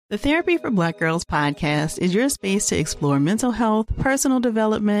The Therapy for Black Girls podcast is your space to explore mental health, personal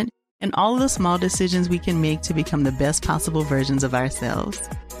development, and all of the small decisions we can make to become the best possible versions of ourselves.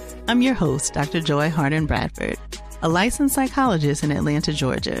 I'm your host, Dr. Joy Harden Bradford, a licensed psychologist in Atlanta,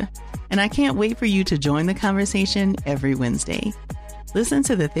 Georgia, and I can't wait for you to join the conversation every Wednesday. Listen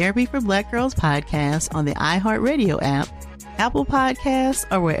to the Therapy for Black Girls podcast on the iHeartRadio app, Apple Podcasts,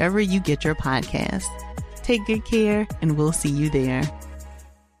 or wherever you get your podcasts. Take good care, and we'll see you there.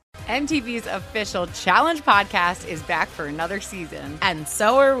 MTV's official Challenge podcast is back for another season. And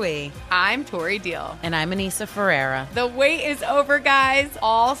so are we. I'm Tori Deal. And I'm Anissa Ferreira. The wait is over, guys.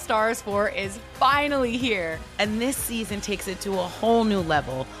 All Stars 4 is finally here. And this season takes it to a whole new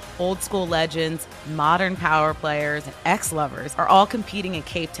level. Old school legends, modern power players, and ex-lovers are all competing in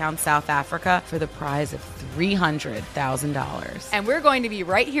Cape Town, South Africa for the prize of $300,000. And we're going to be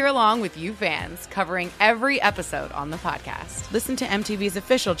right here along with you fans, covering every episode on the podcast. Listen to MTV's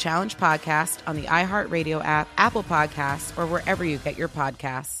official Challenge podcast on the iHeartRadio app, Apple Podcasts, or wherever you get your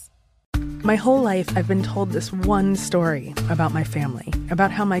podcasts. My whole life, I've been told this one story about my family,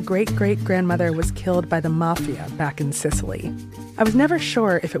 about how my great-great-grandmother was killed by the mafia back in Sicily. I was never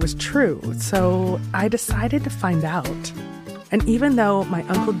sure if it was true, so I decided to find out. And even though my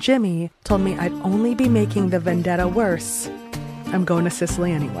Uncle Jimmy told me I'd only be making the vendetta worse, I'm going to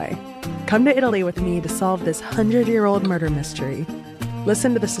Sicily anyway. Come to Italy with me to solve this 100-year-old murder mystery.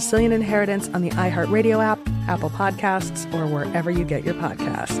 Listen to The Sicilian Inheritance on the iHeartRadio app, Apple Podcasts, or wherever you get your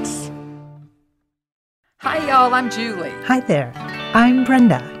podcasts. Hi, y'all. I'm Julie. Hi there. I'm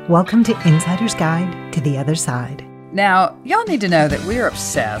Brenda. Welcome to Insider's Guide to the Other Side. Now, y'all need to know that we're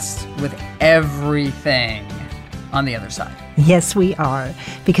obsessed with everything on the other side. Yes, we are.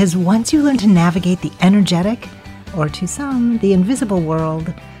 Because once you learn to navigate the energetic, or to some, the invisible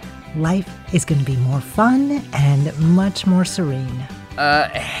world, life is going to be more fun and much more serene.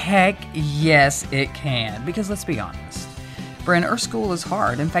 Heck yes, it can. Because let's be honest, Bryn, Earth School is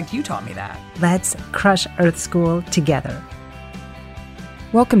hard. In fact, you taught me that. Let's crush Earth School together.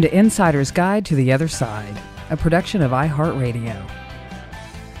 Welcome to Insider's Guide to the Other Side, a production of iHeartRadio.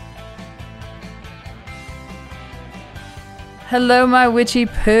 Hello, my witchy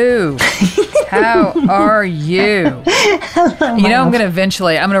poo. How are you? Hello, you know, I'm going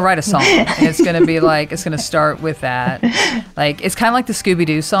to write a song. And it's going to be like, it's going to start with that. Like, it's kind of like the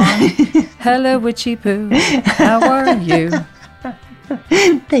Scooby-Doo song. Hello, witchy poo. How are you?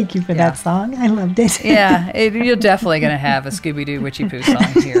 Thank you for that song. I loved it. Yeah, you're definitely going to have a Scooby-Doo witchy poo song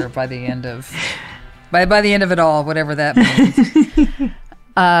here by the end of it all, whatever that means.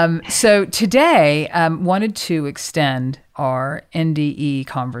 So today, wanted to extend our NDE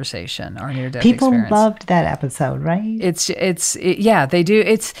conversation, our near-death experience. People loved that episode, right? Yeah, they do.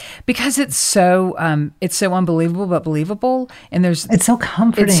 It's because it's so unbelievable but believable, and it's so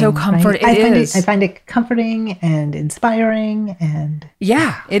comforting. It's so comforting. Right? I find it comforting and inspiring, and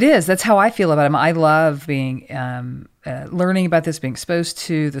yeah, it is. That's how I feel about it. I love being learning about this, being exposed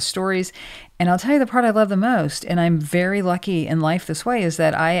to the stories. And I'll tell you the part I love the most, and I'm very lucky in life this way, is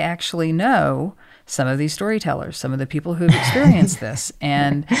that I actually know some of these storytellers, some of the people who've experienced this.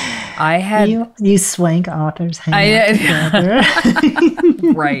 And I had... You swank authors hang out together.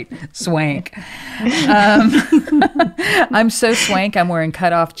 Right, swank. I'm so swank, I'm wearing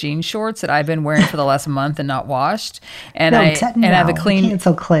cut-off jean shorts that I've been wearing for the last month and not washed. And I have a clean...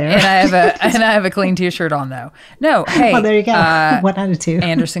 Cancel Claire. And I have a clean t-shirt on, though. No, hey. Well, there you go. One out of two.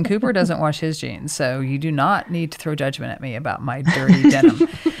 Anderson Cooper doesn't wash his jeans, so you do not need to throw judgment at me about my dirty denim.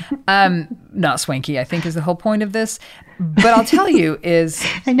 Not swanky, I think, is the whole point of this. But I'll tell you is...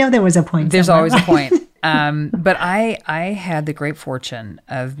 I know there was a point. There's always a point. But I had the great fortune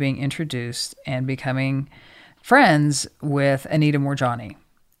of being introduced and becoming friends with Anita Moorjani.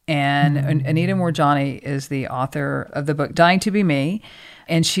 And Anita Moorjani is the author of the book Dying to Be Me.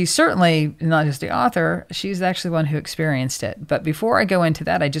 And she's certainly not just the author, she's actually one who experienced it. But before I go into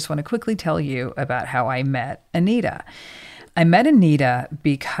that, I just want to quickly tell you about how I met Anita. I met Anita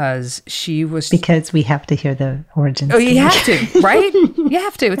because she was... Because we have to hear the origin story. Oh, you have to, right? You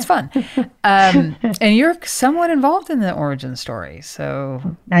have to. It's fun. And you're somewhat involved in the origin story. So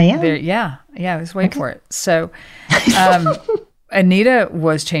I am. Yeah. Just wait for it. So Anita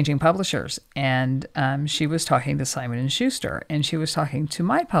was changing publishers, and she was talking to Simon & Schuster, and she was talking to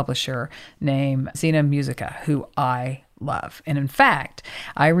my publisher named Zena Musica, who I love. And in fact,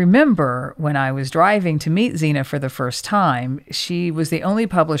 I remember when I was driving to meet Zena for the first time, she was the only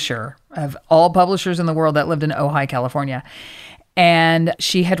publisher of all publishers in the world that lived in Ojai, California. And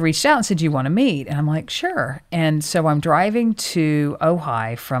she had reached out and said, "Do you want to meet?" And I'm like, "Sure." And so I'm driving to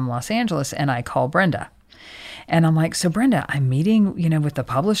Ojai from Los Angeles, and I call Brenda. And I'm like, so Brenda, I'm meeting, with the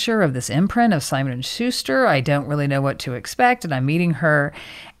publisher of this imprint of Simon & Schuster. I don't really know what to expect. And I'm meeting her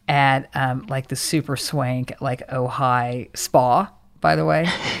at like the super swank, like Ojai spa, by the way.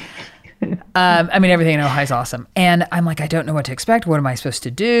 Everything in Ojai is awesome. And I'm like, I don't know what to expect. What am I supposed to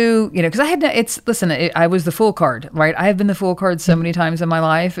do? Because I was the fool card, right? I've been the fool card so many times in my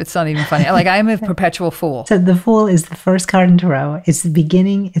life. It's not even funny. Like, I'm a perpetual fool. So the fool is the first card in tarot. It's the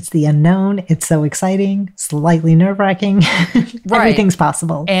beginning. It's the unknown. It's so exciting, slightly nerve-wracking. Right. Everything's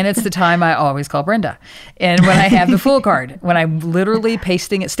possible. And it's the time I always call Brenda. And when I have the fool card, when I'm literally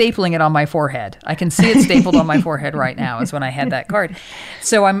stapling it on my forehead. I can see it stapled on my forehead right now is when I had that card.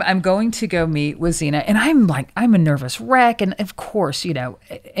 So I'm going to go meet with Zena, and I'm a nervous wreck, and of course,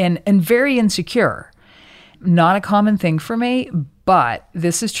 and very insecure. Not a common thing for me, but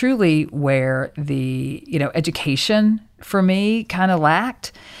this is truly where the, education for me kind of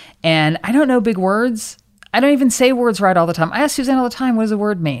lacked. And I don't know big words. I don't even say words right all the time. I ask Suzanne all the time, what does a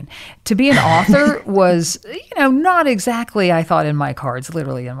word mean? To be an author was, not exactly, I thought, in my cards,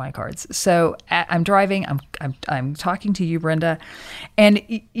 literally in my cards. So I'm driving, I'm talking to you, Brenda, and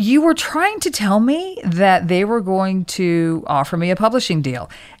you were trying to tell me that they were going to offer me a publishing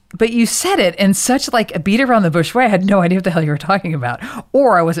deal. But you said it in such like a beat around the bush way. I had no idea what the hell you were talking about.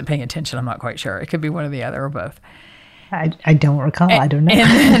 Or I wasn't paying attention. I'm not quite sure. It could be one or the other or both. I don't recall. I don't know.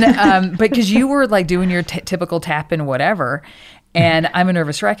 And then, because you were like doing your typical tap in whatever, and I'm a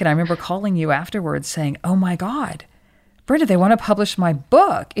nervous wreck. And I remember calling you afterwards saying, "Oh my God, Brenda, they want to publish my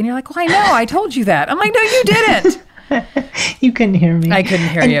book." And you're like, "Well, I know. I told you that." I'm like, "No, you didn't." You couldn't hear me. I couldn't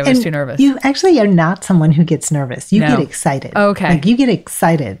hear you. I was too nervous. You actually are not someone who gets nervous. You get excited. Okay. Like you get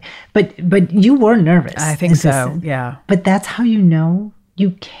excited, but you were nervous. I think so. Yeah. But that's how you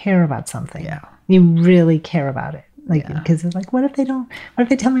care about something. Yeah. You really care about it. Because it's like, what if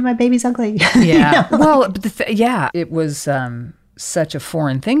they tell me my baby's ugly? Yeah. Well, but it was such a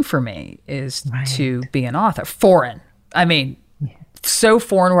foreign thing for me to be an author. Foreign. So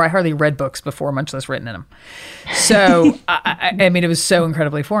foreign where I hardly read books before, much less written in them. So, it was so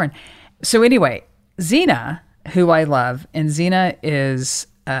incredibly foreign. So anyway, Zena, who I love, and Zena is...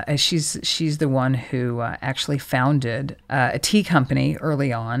 she's the one who actually founded a tea company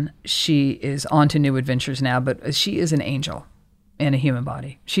early on. She is on to new adventures now, but she is an angel in a human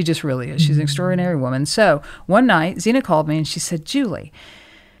body. She just really is. She's an extraordinary woman. So one night, Zena called me and she said, "Julie,"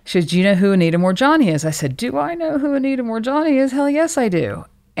 she said, "do you know who Anita Moorjani is?" I said, "Do I know who Anita Moorjani is? Hell yes, I do."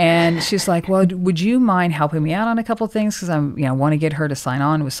 And she's like, "Well, would you mind helping me out on a couple of things? Because I want to get her to sign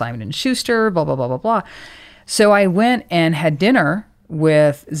on with Simon & Schuster, blah, blah, blah, blah, blah." So I went and had dinner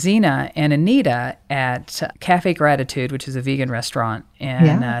with Zena and Anita at Cafe Gratitude, which is a vegan restaurant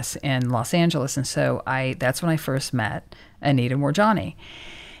in Los Angeles. And so that's when I first met Anita Moorjani.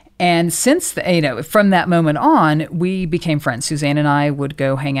 And since, from that moment on, we became friends. Suzanne and I would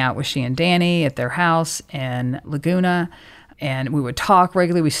go hang out with she and Danny at their house in Laguna, and we would talk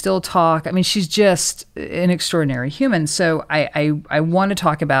regularly. We still talk. She's just an extraordinary human. So I want to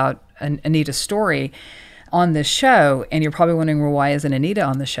talk about Anita's story on this show, and you're probably wondering, well, why isn't Anita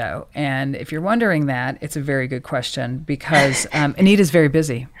on the show? And if you're wondering that, it's a very good question, because Anita's very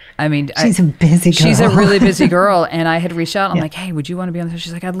busy. She's a busy girl. She's a really busy girl, and I had reached out. I'm like, "Hey, would you want to be on the show?"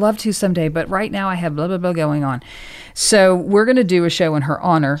 She's like, "I'd love to someday, but right now I have blah, blah, blah going on." So we're going to do a show in her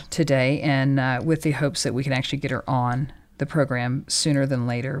honor today, and with the hopes that we can actually get her on the program sooner than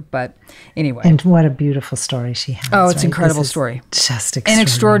later. But anyway. And what a beautiful story she has. Oh, it's an incredible story. Just an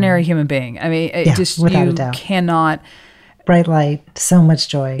extraordinary human being. Without a doubt. Cannot. Bright light, so much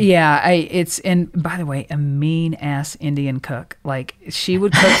joy. Yeah, and by the way, a mean ass Indian cook. Like, she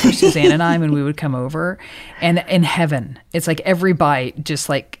would cook for Suzanne and I, and we would come over, and in heaven, it's like every bite, just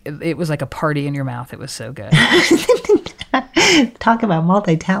like it was like a party in your mouth. It was so good. Talk about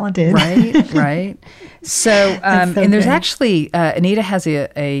multi-talented. Right. So, and there's actually, Anita has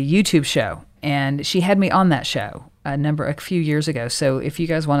a YouTube show, and she had me on that show a few years ago. So if you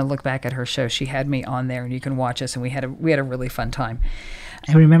guys want to look back at her show, she had me on there, and you can watch us, and we had a really fun time.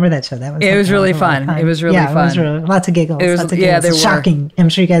 I remember that show. It was really fun. It was really fun. It was lots of giggles. Lots of giggles. There shocking. I'm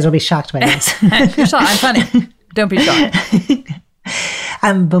sure you guys will be shocked by this. You're shocked. I'm funny. Don't be shocked.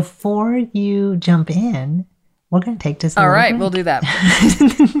 Before you jump in, we're going to take just a All little right, break. we'll do that.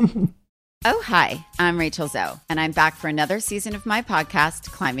 Oh, hi, I'm Rachel Zoe, and I'm back for another season of my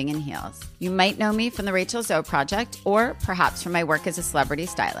podcast, Climbing in Heels. You might know me from the Rachel Zoe Project, or perhaps from my work as a celebrity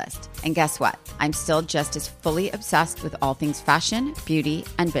stylist. And guess what? I'm still just as fully obsessed with all things fashion, beauty,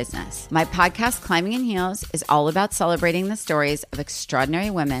 and business. My podcast, Climbing in Heels, is all about celebrating the stories of extraordinary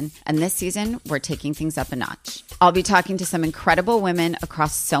women, and this season, we're taking things up a notch. I'll be talking to some incredible women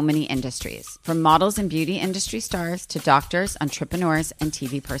across so many industries, from models and beauty industry stars to doctors, entrepreneurs, and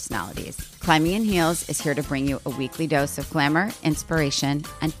TV personalities. Climbing in Heels is here to bring you a weekly dose of glamour, inspiration,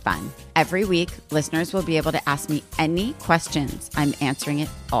 and fun. Every week, listeners will be able to ask me any questions. I'm answering it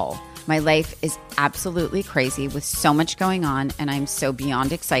all. My life is absolutely crazy with so much going on, and I'm so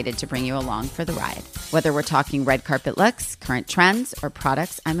beyond excited to bring you along for the ride. Whether we're talking red carpet looks, current trends, or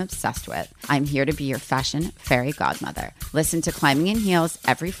products I'm obsessed with, I'm here to be your fashion fairy godmother. Listen to Climbing in Heels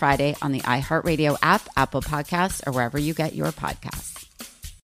every Friday on the iHeartRadio app, Apple Podcasts, or wherever you get your podcasts.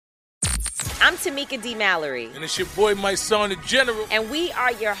 I'm Tamika D. Mallory. And it's your boy, my son, the General. And we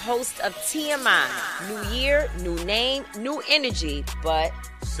are your hosts of TMI. New year, new name, new energy, but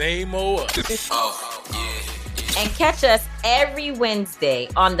same old us. Oh, yeah. And catch us every Wednesday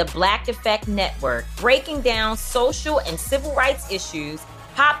on the Black Effect Network, breaking down social and civil rights issues,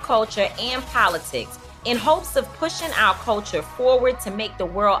 pop culture, and politics in hopes of pushing our culture forward to make the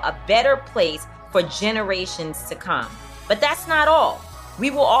world a better place for generations to come. But that's not all. We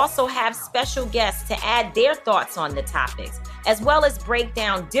will also have special guests to add their thoughts on the topics, as well as break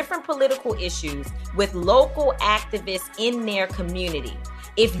down different political issues with local activists in their community.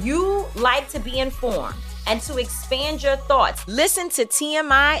 If you like to be informed and to expand your thoughts, listen to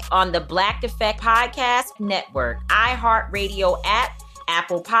TMI on the Black Effect Podcast Network, iHeartRadio app,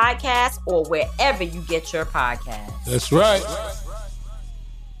 Apple Podcasts, or wherever you get your podcasts. That's right.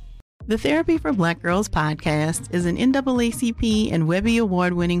 The Therapy for Black Girls podcast is an NAACP and Webby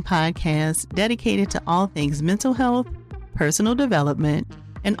Award-winning podcast dedicated to all things mental health, personal development,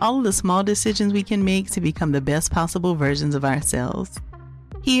 and all of the small decisions we can make to become the best possible versions of ourselves.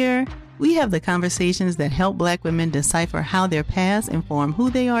 Here, we have the conversations that help Black women decipher how their past inform who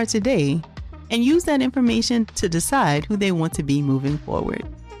they are today and use that information to decide who they want to be moving forward.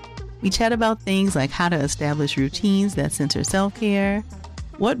 We chat about things like how to establish routines that center self-care,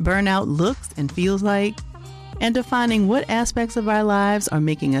 what burnout looks and feels like, and defining what aspects of our lives are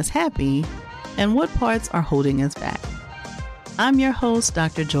making us happy and what parts are holding us back. I'm your host,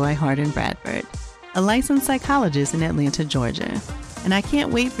 Dr. Joy Harden Bradford, a licensed psychologist in Atlanta, Georgia, and I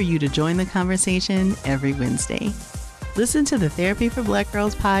can't wait for you to join the conversation every Wednesday. Listen to the Therapy for Black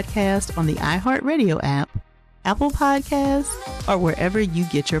Girls podcast on the iHeartRadio app, Apple Podcasts, or wherever you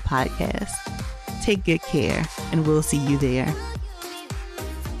get your podcasts. Take good care, and we'll see you there.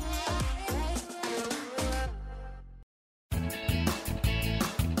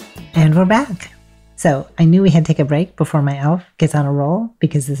 And we're back. So I knew we had to take a break before my elf gets on a roll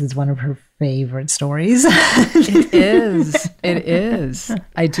because this is one of her favorite stories. It is. It is.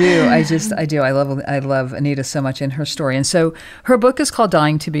 I do. I love Anita so much in her story. And so her book is called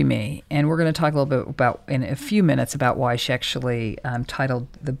Dying to Be Me. And we're going to talk a little bit about, in a few minutes, about why she actually titled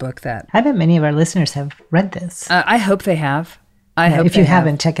the book that. I bet many of our listeners have read this. I hope they have. I hope if you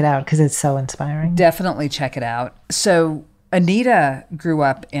haven't, check it out because it's so inspiring. Definitely check it out. So Anita grew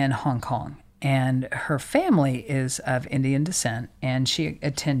up in Hong Kong, and her family is of Indian descent, and she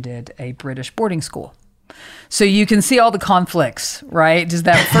attended a British boarding school. So you can see all the conflicts, right? Just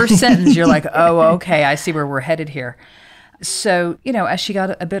that first sentence, you're like, oh, okay, I see where we're headed here. So, as she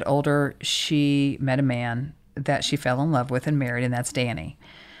got a bit older, she met a man that she fell in love with and married, and that's Danny.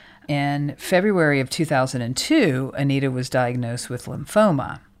 In February of 2002, Anita was diagnosed with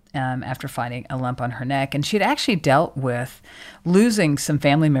lymphoma. After finding a lump on her neck. And she had actually dealt with losing some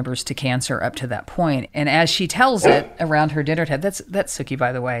family members to cancer up to that point. And as she tells it around her dinner table, that's Suki,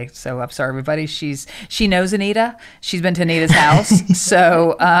 by the way. So I'm sorry, everybody. She knows Anita. She's been to Anita's house.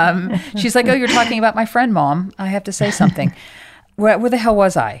 So she's like, oh, you're talking about my friend, Mom. I have to say something. Where the hell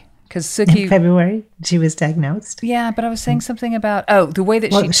was I? Because Suki... In February, she was diagnosed. Yeah, but I was saying something about, the way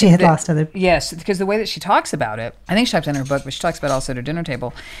that she had lost other... Yes, because the way that she talks about it, I think she talks in her book, but she talks about also at her dinner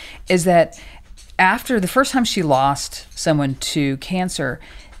table, is that after the first time she lost someone to cancer,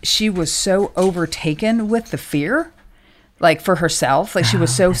 she was so overtaken with the fear, like for herself, like she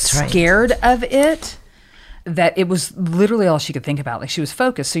was so scared of it, that it was literally all she could think about. Like she was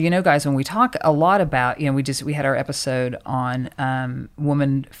focused. So, guys, when we talk a lot about, we had our episode on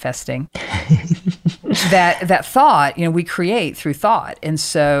woman festing, that thought, we create through thought. And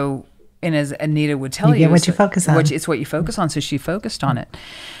so, and as Anita would tell you, what you focus on. It's what you focus on. So she focused on it.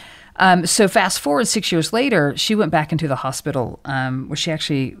 So fast forward 6 years later, she went back into the hospital where she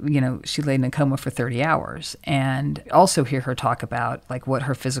actually, she laid in a coma for 30 hours. And also hear her talk about like what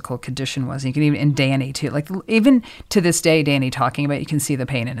her physical condition was. And you can even, and Danny too, like even to this day, Danny talking about it, you can see the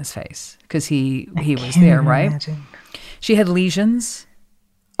pain in his face because he was there, right? Imagine. She had lesions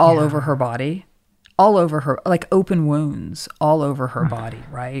all over her body, all over her, like open wounds all over her body,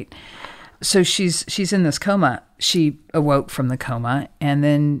 right? So she's in this coma. She awoke from the coma, and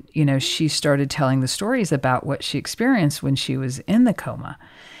then, she started telling the stories about what she experienced when she was in the coma.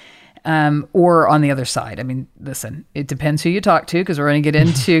 Or on the other side. I mean, listen, it depends who you talk to, because we're going to get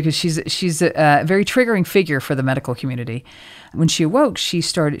into, because she's a very triggering figure for the medical community. When she awoke, she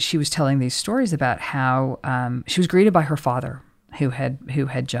was telling these stories about how she was greeted by her father who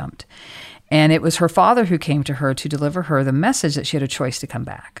had jumped. And it was her father who came to her to deliver her the message that she had a choice to come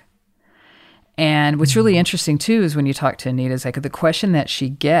back. And what's really interesting, too, is when you talk to Anita, is like the question that she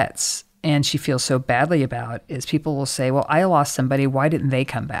gets and she feels so badly about is people will say, well, I lost somebody. Why didn't they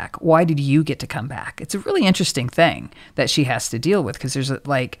come back? Why did you get to come back? It's a really interesting thing that she has to deal with because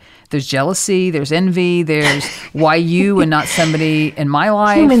there's jealousy, there's envy, there's why you and not somebody in my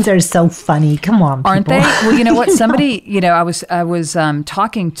life. Humans are so funny. Come on, people. Aren't they? Well, you know what? Somebody, I was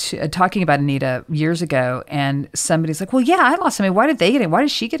talking about Anita years ago, and somebody's like, well, yeah, I lost somebody. Why did they get it? Why did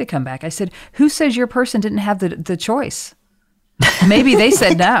she get to come back? I said, who says your person didn't have the choice? Maybe they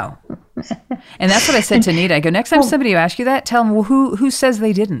said no. And that's what I said to Anita. I go, next time somebody asks you that, tell them, well, who says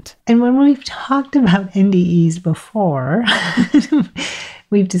they didn't? And when we've talked about NDEs before,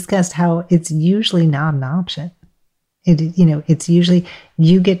 we've discussed how it's usually not an option. It's usually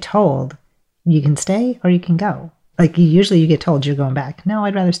you get told you can stay or you can go. Like usually you get told you're going back. No,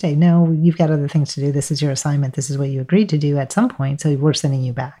 I'd rather stay. No, you've got other things to do. This is your assignment. This is what you agreed to do at some point. So we're sending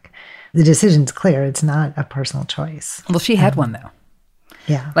you back. The decision's clear. It's not a personal choice. Well, she had one though.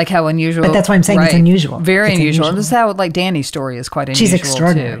 Yeah. Like how unusual. But that's why I'm saying it's unusual. Very unusual. And this is how Danny's story is quite unusual. She's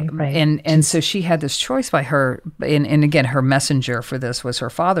extraordinary, too. Right? And so she had this choice by her, and again, her messenger for this was her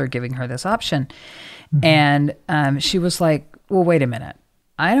father giving her this option. Mm-hmm. And she was like, well, wait a minute.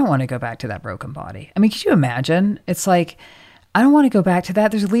 I don't want to go back to that broken body. I mean, could you imagine? It's like, I don't want to go back to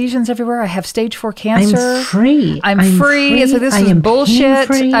that. There's lesions everywhere. I have stage 4 cancer. I'm free. I'm free. So this is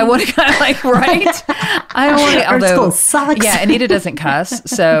bullshit. I want to kind of right? I don't want to. Although, school sucks. Yeah, Anita doesn't cuss.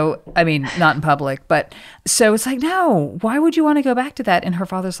 So, I mean, not in public. But so it's like, no, why would you want to go back to that? And her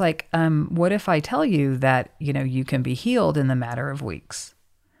father's like, what if I tell you that, you can be healed in the matter of weeks?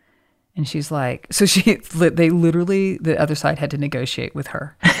 And she's like, so they literally, the other side had to negotiate with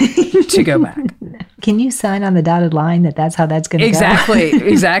her to go back. Can you sign on the dotted line that's how that's going to go?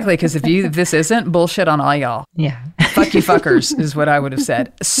 Exactly. Because if this isn't, bullshit on all y'all. Yeah. Fuck you fuckers is what I would have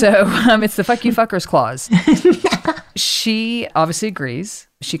said. So it's the fuck you fuckers clause. She obviously agrees.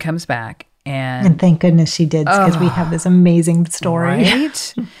 She comes back. And thank goodness she did, because we have this amazing story.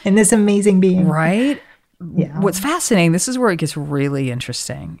 Right? And this amazing being. Right? Yeah. What's fascinating, this is where it gets really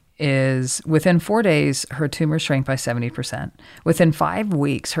interesting, is within 4 days, her tumor shrank by 70%. Within 5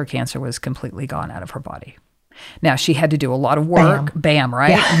 weeks, her cancer was completely gone out of her body. Now, she had to do a lot of work. Bam,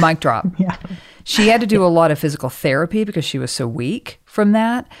 right? Yeah. Mic drop. Yeah. She had to do a lot of physical therapy because she was so weak from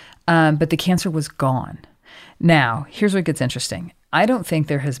that, but the cancer was gone. Now, here's what gets interesting. I don't think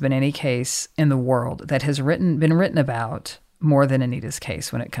there has been any case in the world that has been written about more than Anita's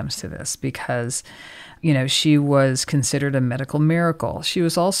case when it comes to this, because she was considered a medical miracle. She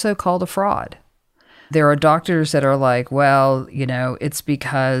was also called a fraud. There are doctors that are like, well, it's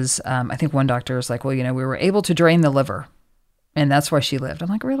because, I think one doctor is like, well, we were able to drain the liver, and that's why she lived. I'm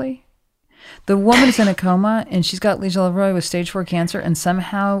like, really? The woman's in a coma, and she's got Legion Leroy with stage 4 cancer, and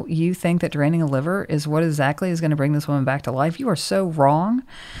somehow you think that draining a liver is what exactly is going to bring this woman back to life? You are so wrong.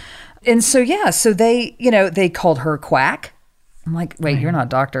 And so, so they, they called her quack. I'm like, wait, you're not a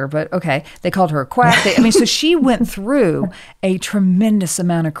doctor, but okay. They called her a quack. So she went through a tremendous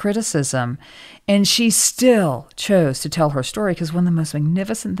amount of criticism, and she still chose to tell her story, because one of the most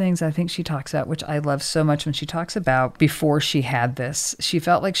magnificent things I think she talks about, which I love so much when she talks about before she had this, she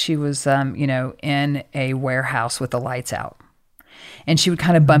felt like she was, in a warehouse with the lights out, and she would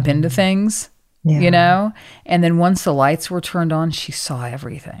kind of bump into things, and then once the lights were turned on, she saw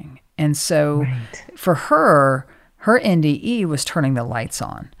everything. And so for her NDE was turning the lights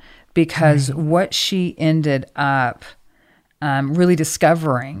on, because what she ended up really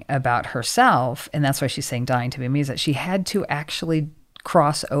discovering about herself, and that's why she's saying dying to be me, is that she had to actually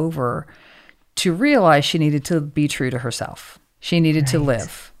cross over to realize she needed to be true to herself. She needed to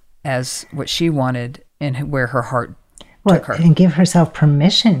live as what she wanted and where her heart took her. And give herself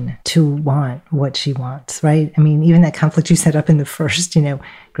permission to want what she wants, right? I mean, even that conflict you set up in the first, grew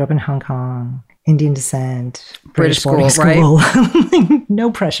up in Hong Kong, Indian descent, British boarding school. Right?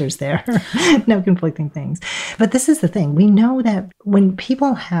 No pressures there, no conflicting things. But this is the thing. We know that when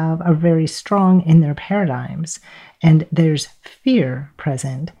people are very strong in their paradigms and there's fear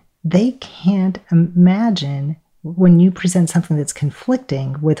present, they can't imagine when you present something that's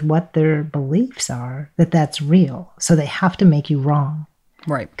conflicting with what their beliefs are, that's real. So they have to make you wrong.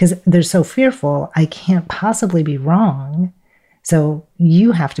 Right. Because they're so fearful, I can't possibly be wrong. So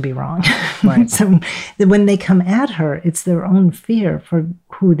you have to be wrong. Right. So when they come at her, it's their own fear for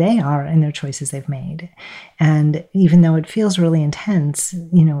who they are and their choices they've made. And even though it feels really intense,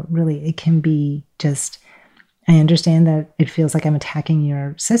 really it can be just, I understand that it feels like I'm attacking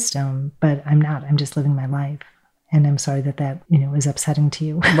your system, but I'm not. I'm just living my life. And I'm sorry that is upsetting to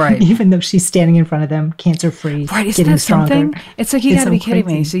you. Right. Even though she's standing in front of them, cancer-free, right. Isn't getting that stronger. Something? It's like, you got to be kidding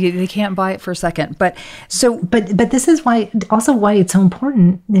me. So they can't buy it for a second. But this is why it's so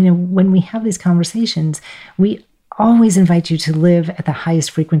important, when we have these conversations, we always invite you to live at the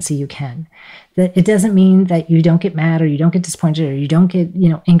highest frequency you can. That it doesn't mean that you don't get mad or you don't get disappointed or you don't get,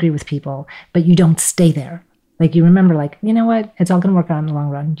 angry with people, but you don't stay there. Like you remember, like, you know what? It's all going to work out in the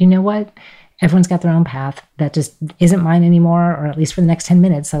long run. You know what? Everyone's got their own path that just isn't mine anymore, or at least for the next 10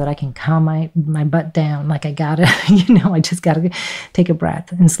 minutes so that I can calm my butt down. Like I gotta, I just gotta take a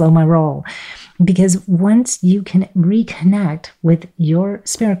breath and slow my roll. Because once you can reconnect with your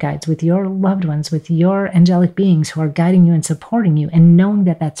spirit guides, with your loved ones, with your angelic beings who are guiding you and supporting you and knowing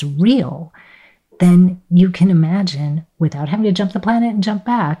that that's real, then you can imagine without having to jump the planet and jump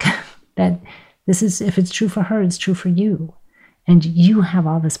back that this is, if it's true for her, it's true for you. And you have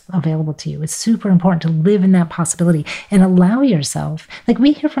all this available to you. It's super important to live in that possibility and allow yourself. Like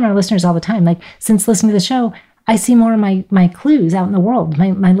we hear from our listeners all the time, like since listening to the show, I see more of my clues out in the world,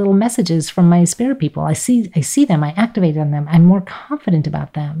 my little messages from my spirit people. I see them, I activate on them. I'm more confident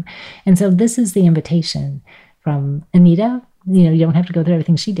about them. And so this is the invitation from Anita. You don't have to go through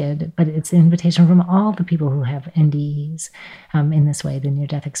everything she did, but it's an invitation from all the people who have NDEs in this way, the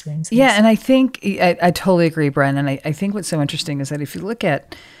near-death experiences. Yeah, and I think, I totally agree, Bren, and I think what's so interesting is that if you look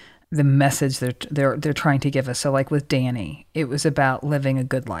at the message they're trying to give us, so like with Danny, it was about living a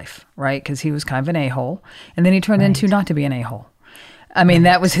good life, right? Because he was kind of an a-hole, and then he turned into not to be an a-hole. I mean,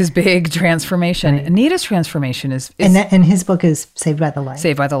 that was his big transformation. Right. Anita's transformation is and his book is Saved by the Light.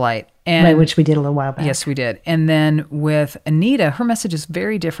 Saved by the Light. And, which we did a little while back. Yes, we did. And then with Anita, her message is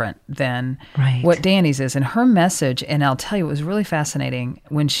very different than what Danny's is. And her message, and I'll tell you, it was really fascinating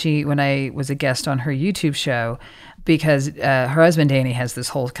when I was a guest on her YouTube show, because her husband Danny has this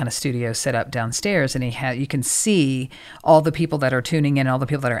whole kind of studio set up downstairs, and you can see all the people that are tuning in, all the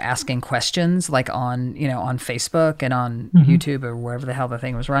people that are asking questions, like on Facebook and on YouTube or wherever the hell the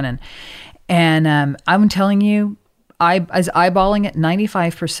thing was running. And I'm telling you, I was eyeballing it,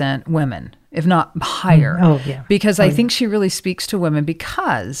 95% women, if not higher. Oh, yeah. Because I think she really speaks to women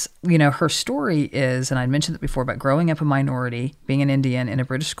because, her story is, and I mentioned it before, about growing up a minority, being an Indian in a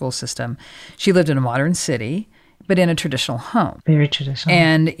British school system. She lived in a modern city, but in a traditional home. Very traditional.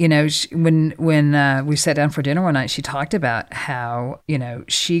 And, when we sat down for dinner one night, she talked about how,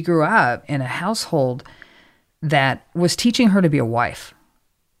 she grew up in a household that was teaching her to be a wife.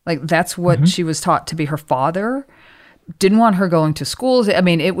 Like, that's what she was taught to be. Her father didn't want her going to schools. I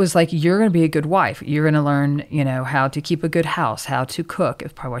mean, it was like, you're going to be a good wife. You're going to learn, how to keep a good house, how to cook.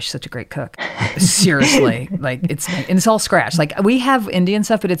 It's probably why she's such a great cook. Seriously. Like, it's all scratch. Like, we have Indian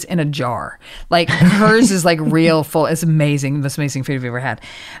stuff, but it's in a jar. Like, hers is like real full. It's amazing. Most amazing food we've ever had.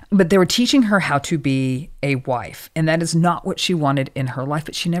 But they were teaching her how to be a wife. And that is not what she wanted in her life,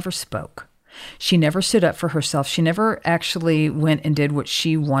 but she never spoke. She never stood up for herself. She never actually went and did what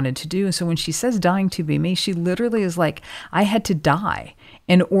she wanted to do. And so when she says dying to be me, she literally is like, I had to die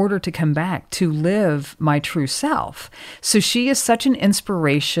in order to come back to live my true self. So she is such an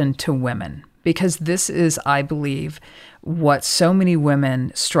inspiration to women, because this is, I believe, what so many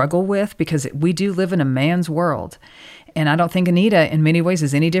women struggle with, because we do live in a man's world. And I don't think Anita in many ways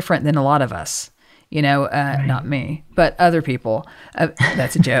is any different than a lot of us. Not me, but other people.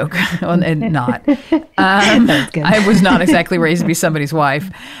 That's a joke. And not. I was not exactly raised to be somebody's wife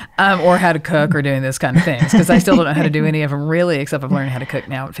or how to cook or doing this kind of things, because I still don't know how to do any of them really, except I've learned how to cook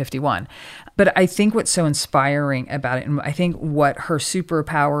now at 51. But I think what's so inspiring about it, and I think what her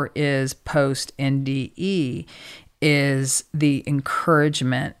superpower is post-NDE, is the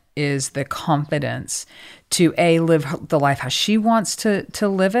encouragement, is the confidence to live the life how she wants to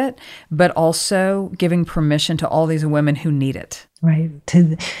live it, but also giving permission to all these women who need it. Right.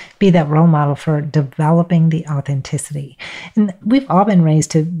 To be that role model for developing the authenticity. And we've all been raised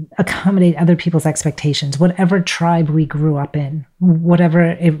to accommodate other people's expectations, whatever tribe we grew up in,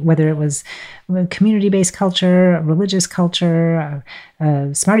 whether it was community-based culture, religious culture,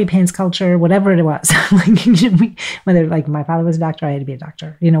 smarty pants culture, whatever it was. Whether like my father was a doctor, I had to be a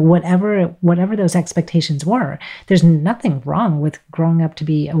doctor. Whatever those expectations were, there's nothing wrong with growing up to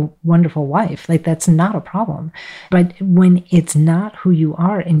be a wonderful wife. Like that's not a problem. But when it's not who you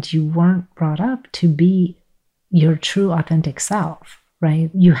are and you weren't brought up to be your true authentic self, right?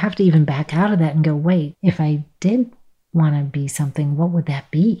 You have to even back out of that and go, wait, if I did want to be something, what would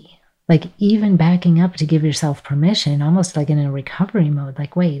that be? Like even backing up to give yourself permission, almost like in a recovery mode,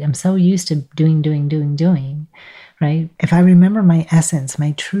 like, wait, I'm so used to doing, right? If I remember my essence,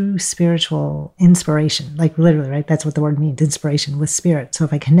 my true spiritual inspiration, like literally, right? That's what the word means, inspiration with spirit. So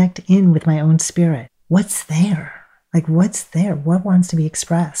if I connect in with my own spirit, what's there? Like, what's there? What wants to be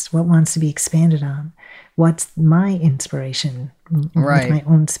expressed? What wants to be expanded on? What's my inspiration with my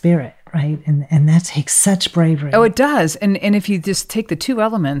own spirit, right? And that takes such bravery. Oh, it does. And if you just take the two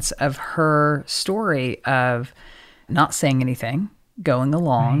elements of her story of not saying anything, going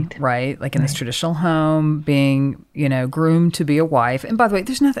along, right? Like in this traditional home, being, groomed to be a wife. And by the way,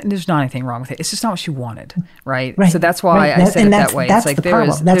 there's not anything wrong with it. It's just not what she wanted, right? So that's why I said it that way. That's it's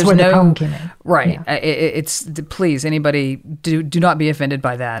like that's where the problem came in. Right. Yeah. It's please, anybody, do not be offended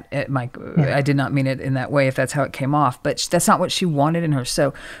by that. I did not mean it in that way if that's how it came off. But that's not what she wanted in her.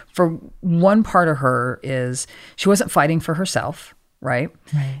 So for one part of her is she wasn't fighting for herself, right?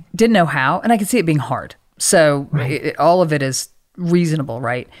 Didn't know how. And I could see it being hard. So all of it is reasonable,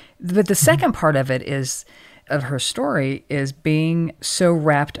 right? But the second part of it of her story is being so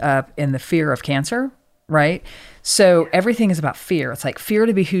wrapped up in the fear of cancer, right? So everything is about fear. It's like fear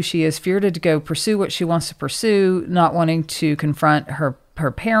to be who she is, fear to go pursue what she wants to pursue, not wanting to confront her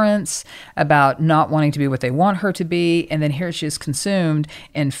parents about not wanting to be what they want her to be. And then here she is consumed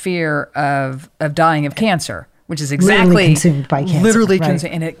in fear of dying of cancer, which is exactly literally consumed by cancer.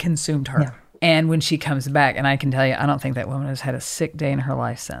 And it consumed her. Yeah. And when she comes back, and I can tell you, I don't think that woman has had a sick day in her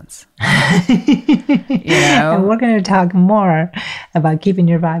life since. And we're going to talk more about keeping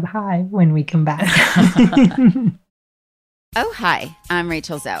your vibe high when we come back. Oh, hi, I'm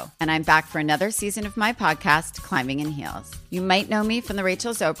Rachel Zoe, and I'm back for another season of my podcast, Climbing in Heels. You might know me from the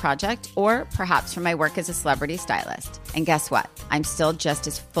Rachel Zoe Project, or perhaps from my work as a celebrity stylist. And guess what? I'm still just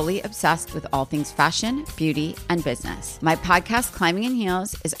as fully obsessed with all things fashion, beauty, and business. My podcast, Climbing in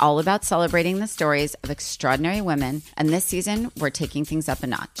Heels, is all about celebrating the stories of extraordinary women, and this season, we're taking things up a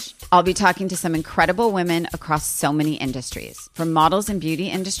notch. I'll be talking to some incredible women across so many industries, from models and beauty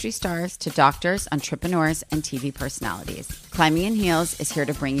industry stars to doctors, entrepreneurs, and TV personalities. Climbing in Heels is here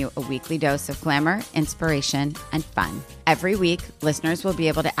to bring you a weekly dose of glamour, inspiration, and fun. Every week, listeners will be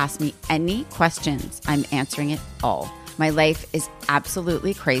able to ask me any questions. I'm answering it all. My life is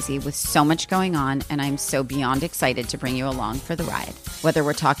absolutely crazy with so much going on, and I'm so beyond excited to bring you along for the ride. Whether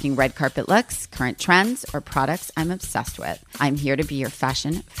we're talking red carpet looks, current trends, or products I'm obsessed with, I'm here to be your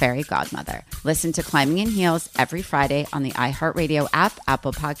fashion fairy godmother. Listen to Climbing in Heels every Friday on the iHeartRadio app,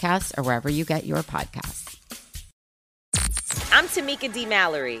 Apple Podcasts, or wherever you get your podcasts. I'm Tamika D.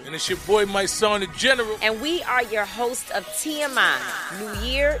 Mallory. And it's your boy, my son, the General. And we are your hosts of TMI. New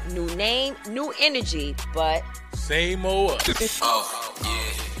year, new name, new energy, but same old us. Oh,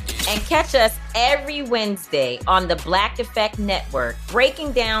 yeah. And catch us every Wednesday on the Black Effect Network,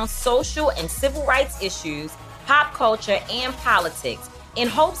 breaking down social and civil rights issues, pop culture, and politics in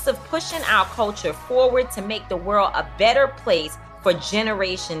hopes of pushing our culture forward to make the world a better place for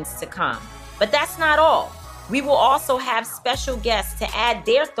generations to come. But that's not all. We will also have special guests to add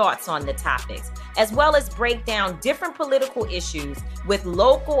their thoughts on the topics, as well as break down different political issues with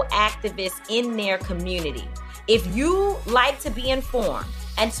local activists in their community. If you like to be informed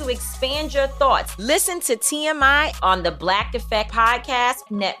and to expand your thoughts, listen to TMI on the Black Effect Podcast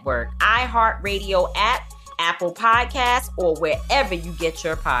Network, iHeartRadio app, Apple Podcasts, or wherever you get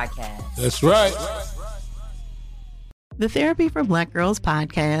your podcasts. That's right. The Therapy for Black Girls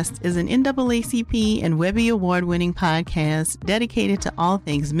podcast is an NAACP and Webby Award-winning podcast dedicated to all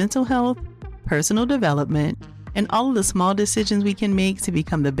things mental health, personal development, and all of the small decisions we can make to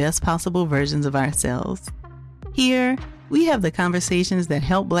become the best possible versions of ourselves. Here, we have the conversations that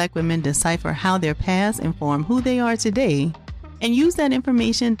help Black women decipher how their past inform who they are today and use that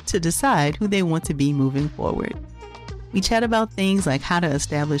information to decide who they want to be moving forward. We chat about things like how to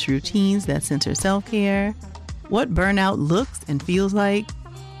establish routines that center self-care, what burnout looks and feels like,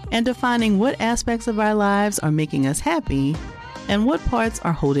 and defining what aspects of our lives are making us happy and what parts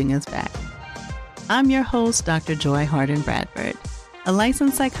are holding us back. I'm your host, Dr. Joy Harden Bradford, a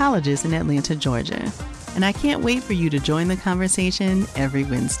licensed psychologist in Atlanta, Georgia, and I can't wait for you to join the conversation every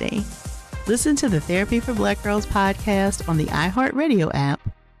Wednesday. Listen to the Therapy for Black Girls podcast on the iHeartRadio app,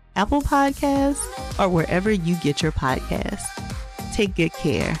 Apple Podcasts, or wherever you get your podcasts. Take good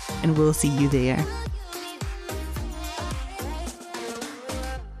care, and we'll see you there.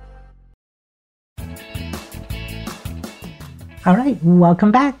 All right,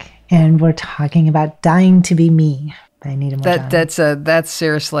 welcome back. And we're talking about Dying to Be Me by Anita Moorjani. That's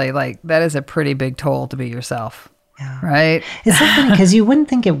seriously, like, that is a pretty big toll to be yourself. Yeah. Right? It's so funny because you wouldn't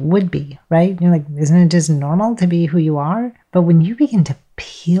think it would be, right? You're like, isn't it just normal to be who you are? But when you begin to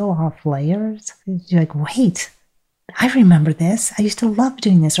peel off layers, you're like, wait, I remember this. I used to love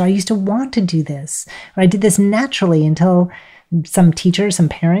doing this, or I used to want to do this, or I did this naturally until some teacher, some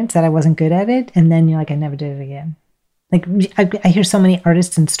parents said I wasn't good at it. And then you're like, I never did it again. Like, I hear so many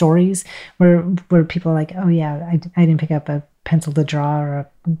artists and stories where people are like, oh yeah, I didn't pick up a pencil to draw or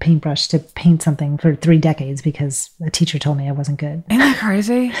a paintbrush to paint something for 3 decades because a teacher told me I wasn't good. Isn't that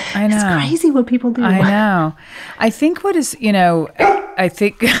crazy? I know. It's crazy what people do. I know. I think what is, I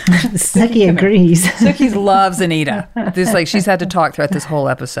think Suki agrees. Suki loves Anita. This, like, she's had to talk throughout this whole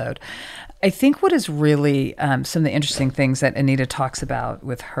episode. I think what is really some of the interesting things that Anita talks about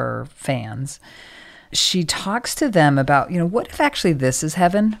with her fans, she talks to them about, what if actually this is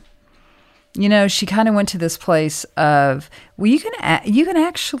heaven? She kind of went to this place of, well, you can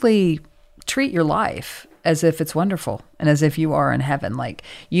actually treat your life as if it's wonderful and as if you are in heaven. Like,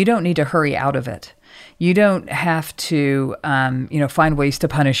 you don't need to hurry out of it. You don't have to, find ways to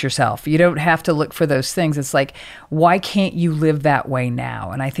punish yourself. You don't have to look for those things. It's like, why can't you live that way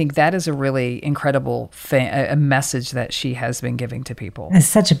now? And I think that is a really incredible a message that she has been giving to people. It's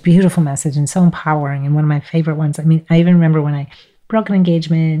such a beautiful message and so empowering. And one of my favorite ones. I mean, I even remember when I broke an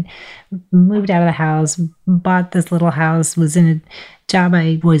engagement, moved out of the house, bought this little house, was in a job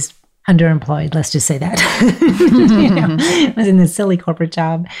I was underemployed, let's just say that. Was in this silly corporate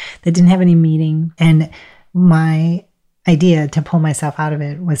job that didn't have any meaning. And my idea to pull myself out of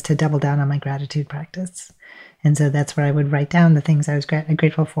it was to double down on my gratitude practice. And so that's where I would write down the things I was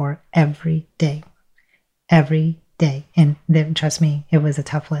grateful for every day. Every day. And then, trust me, it was a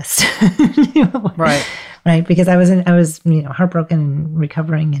tough list. Right. Right. Because I was heartbroken and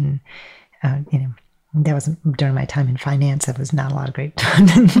recovering, and, that was during my time in finance. That was not a lot of great.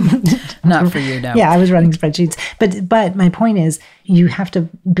 Not for you, no. Yeah, I was running spreadsheets. But my point is, you have to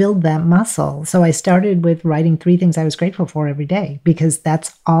build that muscle. So I started with writing 3 things I was grateful for every day, because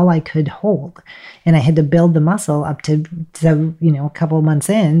that's all I could hold. And I had to build the muscle up to a couple of months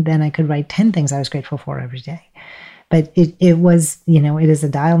in, then I could write 10 things I was grateful for every day. But it was, it is a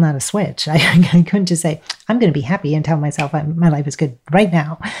dial, not a switch. I couldn't just say, I'm going to be happy and tell myself my life is good right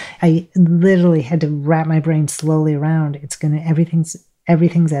now. I literally had to wrap my brain slowly around. Everything's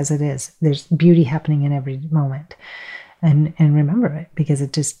as it is. There's beauty happening in every moment. And remember it, because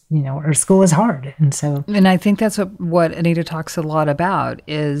it just, our school is hard. And I think that's what Anita talks a lot about,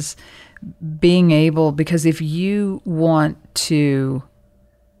 is being able, because if you want to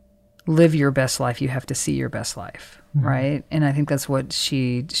live your best life, you have to see your best life. Mm-hmm. Right. And I think that's what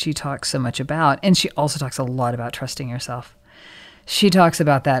she talks so much about. And she also talks a lot about trusting yourself. She talks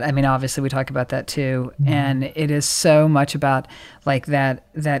about that. I mean, obviously we talk about that too. Mm-hmm. And it is so much about, like, that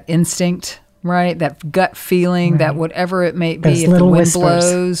instinct, right? That gut feeling, right, that whatever it may be, if the wind whispers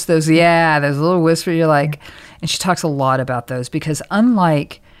blows, those little whispers, you're like, and she talks a lot about those, because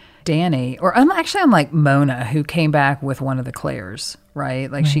unlike Danny, or unlike Mona, who came back with one of the clairs,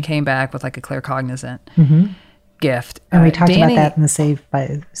 right? Like, she came back with like a claircognizant gift. And we talked about that in the Saved by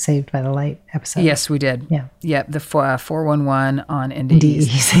the Light episode. Yes, we did. Yeah. Yep. The 411 on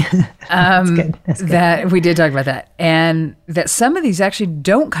NDEs. That's good. That we did talk about that. And that some of these actually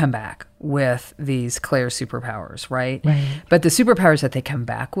don't come back with these clair superpowers, right? Right. But the superpowers that they come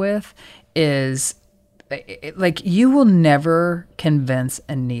back with is, like, you will never convince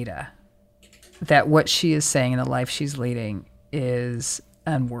Anita that what she is saying in the life she's leading is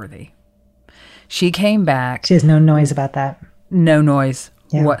unworthy. She came back. She has no noise about that. No noise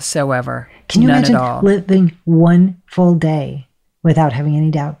whatsoever. Can you None imagine at all. living one full day without having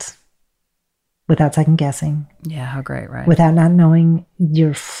any doubts, without second guessing? Yeah, how great, right? Without not knowing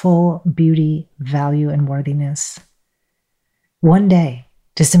your full beauty, value, and worthiness. One day.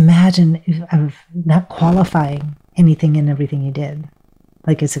 Just imagine of not qualifying anything and everything you did.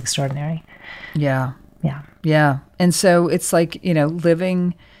 Like, it's extraordinary. Yeah. Yeah. Yeah. And so it's like,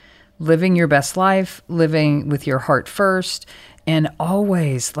 living your best life, living with your heart first, And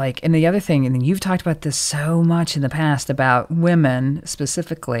always and the other thing, and you've talked about this so much in the past about women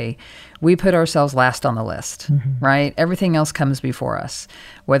specifically, we put ourselves last on the list, right? Everything else comes before us,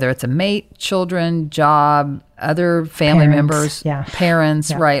 whether it's a mate, children, job, other family members,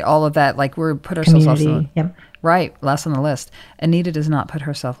 parents, right? All of that. We're put ourselves last on the right, last on the list. Anita does not put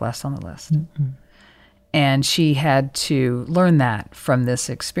herself last on the list. And she had to learn that from this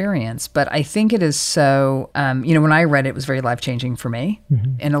experience. But I think it is so, when I read it, it was very life-changing for me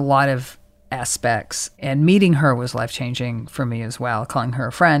in a lot of aspects. And meeting her was life-changing for me as well. Calling her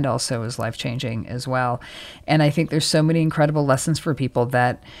a friend also was life-changing as well. And I think there's so many incredible lessons for people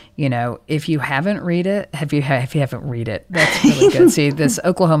that, if you haven't read it, if you haven't read it, that's really good. See, this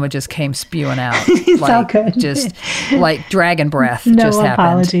Oklahoma just came spewing out. It's all good. Just like dragon breath no just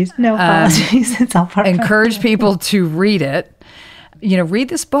apologies. happened. No apologies. It's all part of it. Encourage people to read it. Read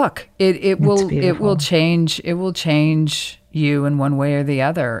this book. It will change you in one way or the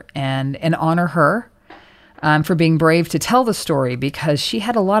other, and honor her for being brave to tell the story, because she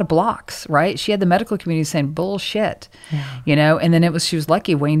had a lot of blocks, right? She had the medical community saying bullshit, and then she was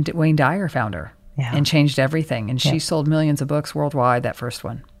lucky Wayne Dyer found her and changed everything, and she sold millions of books worldwide, that first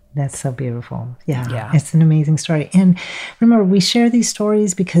one. That's so beautiful. Yeah. It's an amazing story. And remember, we share these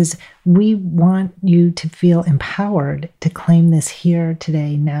stories because we want you to feel empowered to claim this here,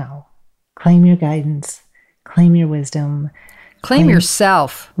 today, now. Claim your guidance. Claim your wisdom. Claim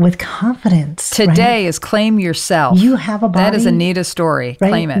yourself. With confidence. Today is claim yourself. You have a body. That is Anita's story. Right?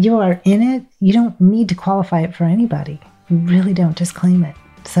 Claim it. You are in it. You don't need to qualify it for anybody. You really don't. Just claim it.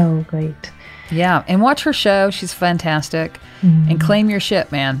 So great. Yeah. And watch her show. She's fantastic. And claim your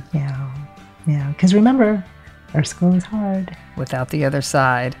shit, man. Yeah. Because remember, our school is hard. Without the other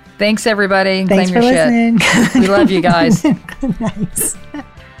side. Thanks, everybody. Thanks claim for your listening. Shit. We love you guys. Nice.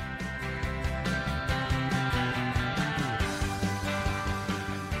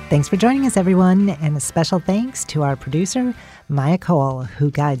 Thanks for joining us, everyone, and a special thanks to our producer, Maya Cole,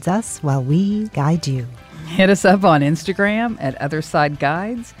 who guides us while we guide you. Hit us up on Instagram at Otherside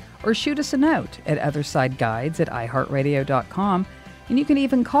Guides, or shoot us a note at othersideguides@iheartradio.com, and you can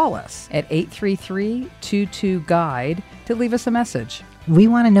even call us at 833-22-GUIDE to leave us a message. We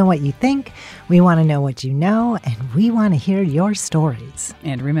want to know what you think, we want to know what you know, and we want to hear your stories.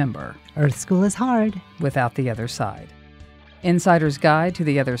 And remember, Earth School is hard without the other side. Insider's Guide to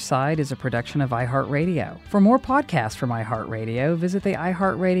the Other Side is a production of iHeartRadio. For more podcasts from iHeartRadio, visit the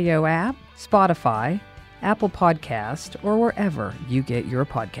iHeartRadio app, Spotify, Apple Podcast, or wherever you get your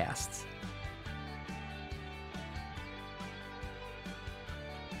podcasts.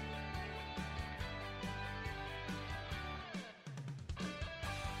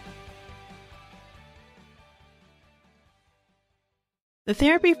 The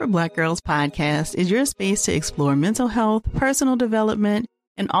Therapy for Black Girls podcast is your space to explore mental health, personal development,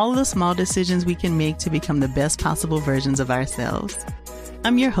 and all of the small decisions we can make to become the best possible versions of ourselves.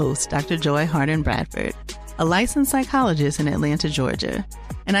 I'm your host, Dr. Joy Harden Bradford, a licensed psychologist in Atlanta, Georgia,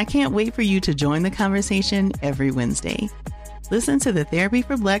 and I can't wait for you to join the conversation every Wednesday. Listen to the Therapy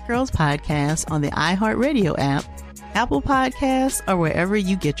for Black Girls podcast on the iHeartRadio app, Apple Podcasts, or wherever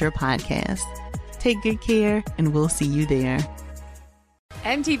you get your podcasts. Take good care, and we'll see you there.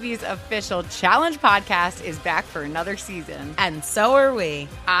 MTV's official Challenge podcast is back for another season. And so are we.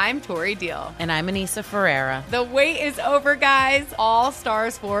 I'm Tori Deal. And I'm Anissa Ferreira. The wait is over, guys. All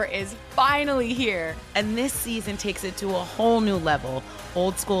Stars 4 is finally here. And this season takes it to a whole new level.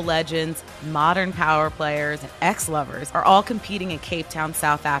 Old school legends, modern power players, and ex-lovers are all competing in Cape Town,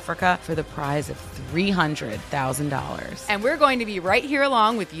 South Africa for the prize of $300,000. And we're going to be right here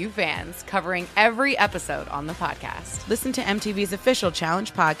along with you fans, covering every episode on the podcast. Listen to MTV's official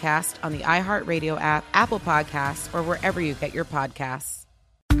Challenge podcast on the iHeartRadio app, Apple Podcasts, or wherever you get your podcasts.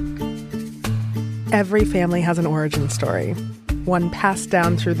 Every family has an origin story, one passed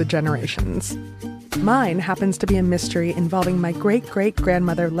down through the generations. Mine happens to be a mystery involving my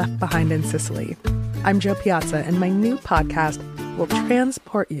great-great-grandmother left behind in Sicily. I'm Jo Piazza, and my new podcast will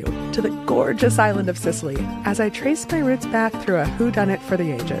transport you to the gorgeous island of Sicily as I trace my roots back through a whodunit for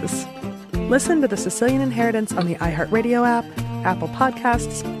the ages. Listen to The Sicilian Inheritance on the iHeartRadio app, Apple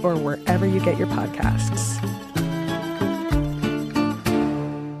Podcasts, or wherever you get your podcasts.